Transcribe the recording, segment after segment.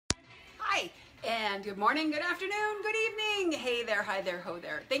And good morning, good afternoon, good evening. Hey there, hi there, ho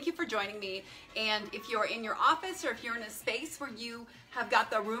there. Thank you for joining me. And if you're in your office or if you're in a space where you have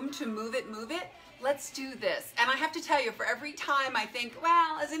got the room to move it, let's do this. And I have to tell you, for every time I think,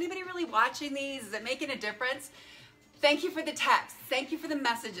 well, is anybody really watching these? Is it making a difference? Thank you for the texts. Thank you for the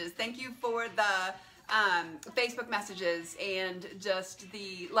messages. Thank you for the Facebook messages and just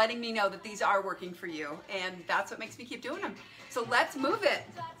the letting me know that these are working for you. And that's what makes me keep doing them. So let's move it.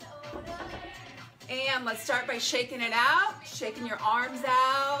 And let's start by shaking it out, shaking your arms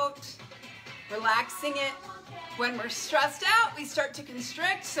out, relaxing it. When we're stressed out, we start to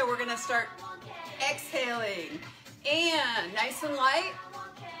constrict, so we're gonna start exhaling. And nice and light.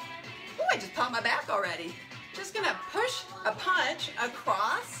 Ooh, I just popped my back already. Just gonna push a punch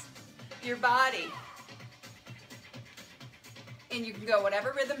across your body. And you can go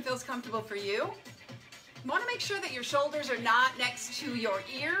whatever rhythm feels comfortable for you. You wanna make sure that your shoulders are not next to your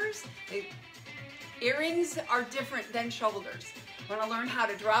ears. Earrings are different than shoulders. You want to learn how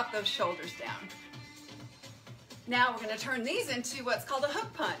to drop those shoulders down. Now we're going to turn these into what's called a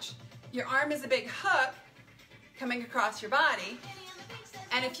hook punch. Your arm is a big hook coming across your body.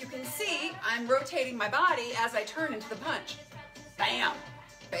 And if you can see, I'm rotating my body as I turn into the punch. Bam,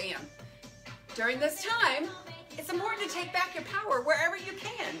 bam. During this time, it's important to take back your power wherever you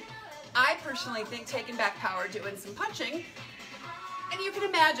can. I personally think taking back power, doing some punching. And you can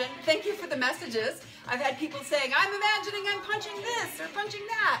imagine, thank you for the messages. I've had people saying, I'm imagining I'm punching this or punching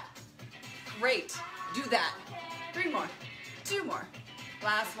that. Great, do that. 3 more, 2 more.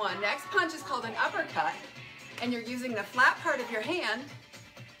 Last one. Next punch is called an uppercut. And you're using the flat part of your hand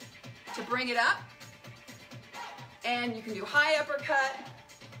to bring it up. And you can do high uppercut.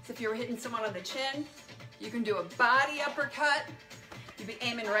 So if you were hitting someone on the chin, you can do a body uppercut. You'd be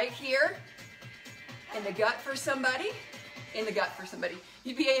aiming right here in the gut for somebody. In the gut for somebody.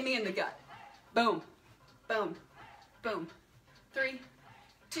 You'd be aiming in the gut. Boom, boom, boom. 3,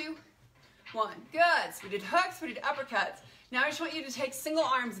 2, 1. Good. So we did hooks, we did uppercuts. Now I just want you to take single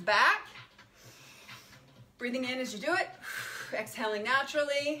arms back. Breathing in as you do it. Exhaling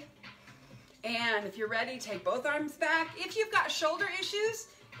naturally. And if you're ready, take both arms back. If you've got shoulder issues,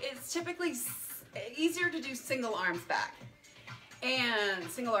 it's typically easier to do single arms back. And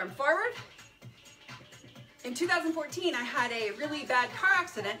single arm forward. In 2014, I had a really bad car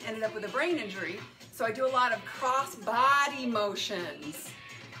accident, ended up with a brain injury, so I do a lot of cross-body motions.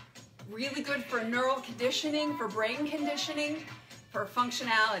 Really good for neural conditioning, for brain conditioning, for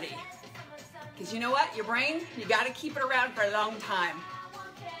functionality. Because you know what? Your brain, you got to keep it around for a long time.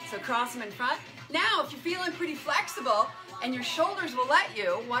 So cross them in front. Now, if you're feeling pretty flexible and your shoulders will let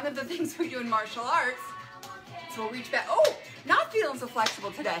you, one of the things we do in martial arts, so we'll reach back. Oh, not feeling so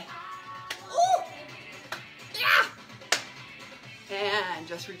flexible today. Oh! And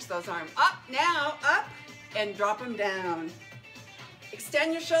just reach those arms up now, up, and drop them down.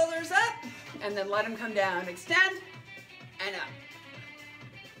 Extend your shoulders up, and then let them come down. Extend, and up.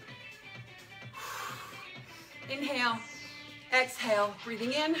 Inhale, exhale,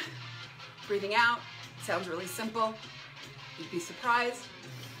 breathing in, breathing out. Sounds really simple. You'd be surprised.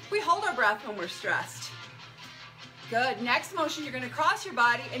 We hold our breath when we're stressed. Good. Next motion, you're going to cross your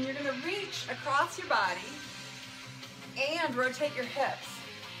body, and you're going to reach across your body and rotate your hips.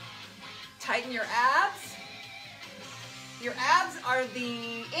 Tighten your abs. Your abs are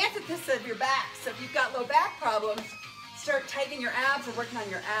the antithesis of your back. So if you've got low back problems, start tightening your abs and working on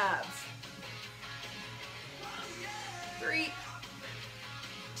your abs. 3,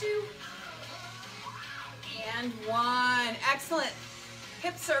 2, and 1. Excellent.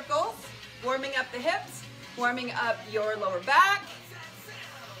 Hip circles, warming up the hips, warming up your lower back.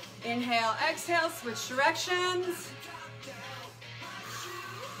 Inhale, exhale, switch directions.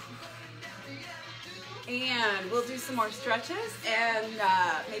 And we'll do some more stretches and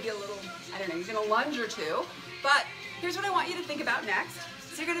maybe a little, I don't know, you're gonna lunge or two. But here's what I want you to think about next.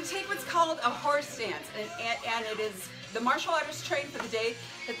 So you're gonna take what's called a horse stance. And it is, the martial artists trained for the day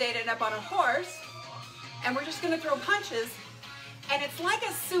that they'd end up on a horse. And we're just gonna throw punches. And it's like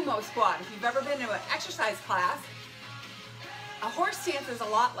a sumo squat. If you've ever been to an exercise class, a horse stance is a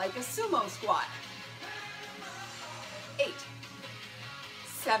lot like a sumo squat. 8,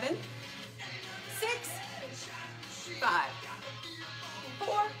 7, 6, 5,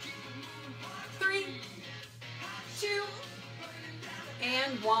 4, 3, 2,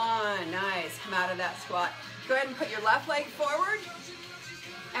 and 1. Nice. Come out of that squat. Go ahead and put your left leg forward.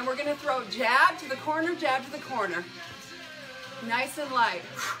 And we're going to throw jab to the corner, jab to the corner. Nice and light.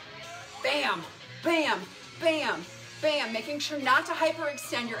 Bam, bam, bam, bam. Making sure not to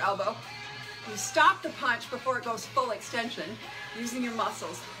hyperextend your elbow. You stop the punch before it goes full extension using your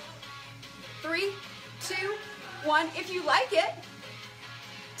muscles. 3, 2, 1. If you like it,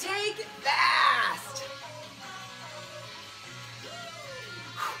 take it fast.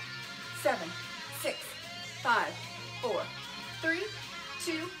 7, 6, 5, 4, 3,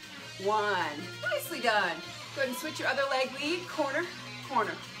 2, 1. Nicely done. Go ahead and switch your other leg. Lead, corner,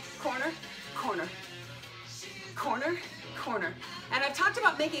 corner, corner, corner, corner, corner. And I've talked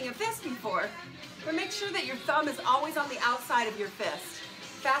about making a fist before, but make sure that your thumb is always on the outside of your fist.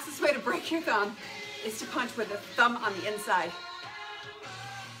 Fastest way to break your thumb is to punch with the thumb on the inside.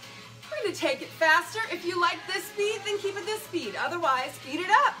 We're going to take it faster. If you like this speed, then keep it this speed. Otherwise, speed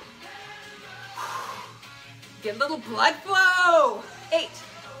it up. Get a little blood flow. 8,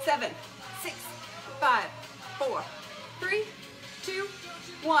 7, 6, 5, 4, 3, 2,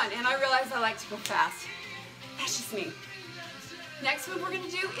 1. And I realize I like to go fast. That's just me. Next move we're going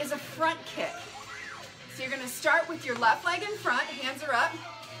to do is a front kick. So you're going to start with your left leg in front, hands are up.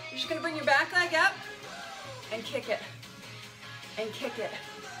 You're just going to bring your back leg up and kick it, and kick it,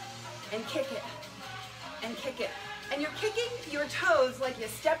 and kick it, and kick it. And you're kicking your toes like you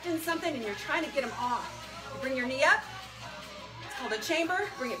stepped in something and you're trying to get them off. You bring your knee up. It's called a chamber.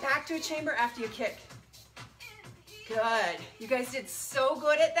 Bring it back to a chamber after you kick. Good. You guys did so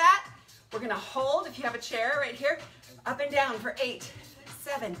good at that. We're going to hold, if you have a chair right here, up and down for 8,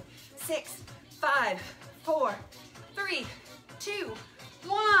 7, 6, 5, 4, 3, 2,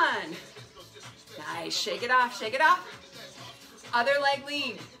 1. Nice. Shake it off, shake it off. Other leg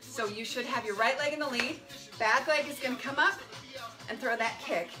lead. So you should have your right leg in the lead. Back leg is going to come up and throw that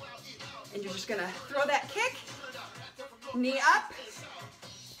kick. And you're just going to throw that kick, knee up,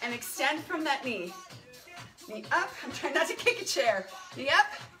 and extend from that knee. Knee up. I'm trying not to kick a chair. Knee up,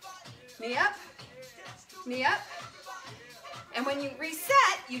 knee up, knee up. And when you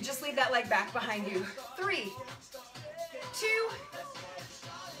reset, you just leave that leg back behind you. 3, 2,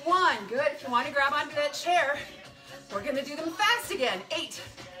 1. Good. If you want to grab onto that chair, we're going to do them fast again. 8,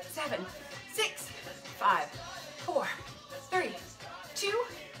 7, 6, 5, 4, 3, 2,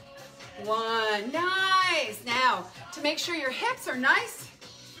 1. Nice. Now, to make sure your hips are nice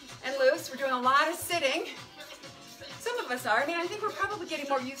and loose, we're doing a lot of sitting. Some of us are. I mean, I think we're probably getting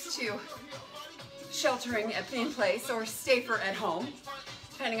more used to sheltering in place or safer at home,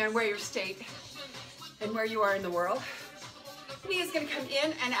 depending on where your state and where you are in the world. Knee is going to come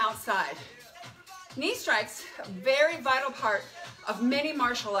in and outside. Knee strikes, a very vital part of many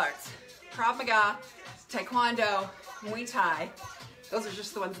martial arts. Krav Maga, Taekwondo, Muay Thai. Those are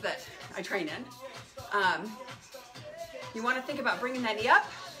just the ones that I train in. You want to think about bringing that knee up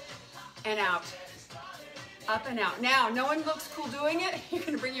and out. Up and out. Now, no one looks cool doing it. You're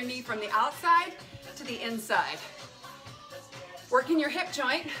going to bring your knee from the outside to the inside. Working your hip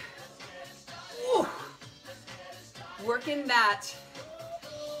joint. Ooh. Working that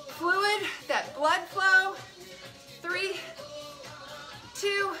fluid, that blood flow. 3,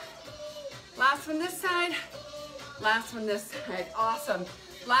 2, last one this side, last one this side. Awesome.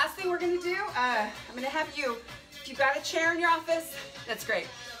 Last thing we're going to do, I'm going to have you, if you've got a chair in your office, that's great.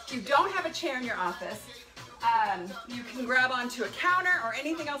 If you don't have a chair in your office, you can grab onto a counter or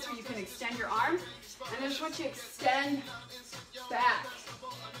anything else where you can extend your arm. And I just want you to extend back.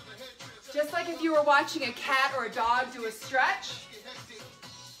 Just like if you were watching a cat or a dog do a stretch.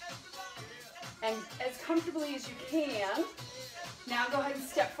 And as comfortably as you can. Now go ahead and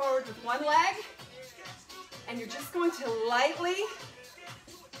step forward with one leg. And you're just going to lightly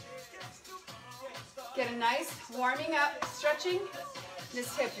get a nice warming up, stretching.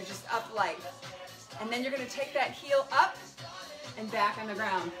 This hip, you're just up light. And then you're going to take that heel up and back on the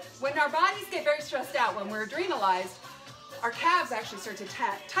ground. When our bodies get very stressed out, when we're adrenalized, our calves actually start to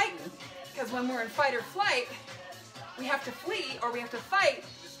tighten. Because when we're in fight or flight, we have to flee or we have to fight,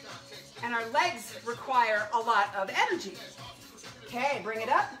 and our legs require a lot of energy. Okay, bring it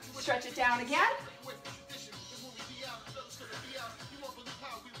up, stretch it down again.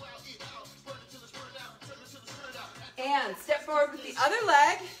 And step forward with the other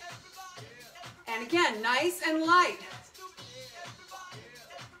leg. And again, nice and light.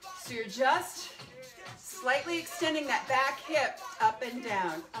 So you're just slightly extending that back hip up and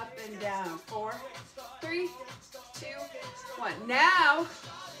down, up and down. 4, 3, 2, 1. Now,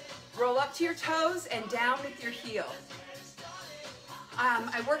 roll up to your toes and down with your heel.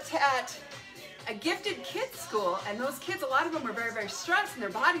 I worked at a gifted kids school, and those kids, a lot of them were very, very stressed, and their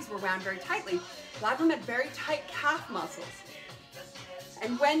bodies were wound very tightly. A lot of them had very tight calf muscles.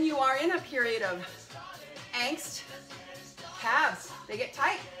 And when you are in a period of angst, calves, they get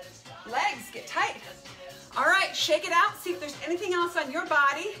tight. Legs get tight. All right, shake it out. See if there's anything else on your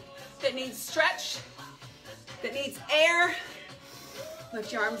body that needs stretch, that needs air.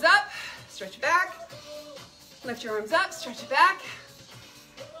 Lift your arms up, Stretch it back. Lift your arms up, stretch it back.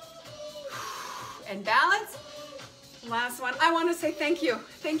 And balance. Last one. I want to say thank you.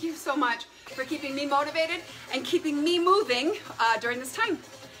 Thank you so much for keeping me motivated and keeping me moving during this time.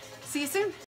 See you soon.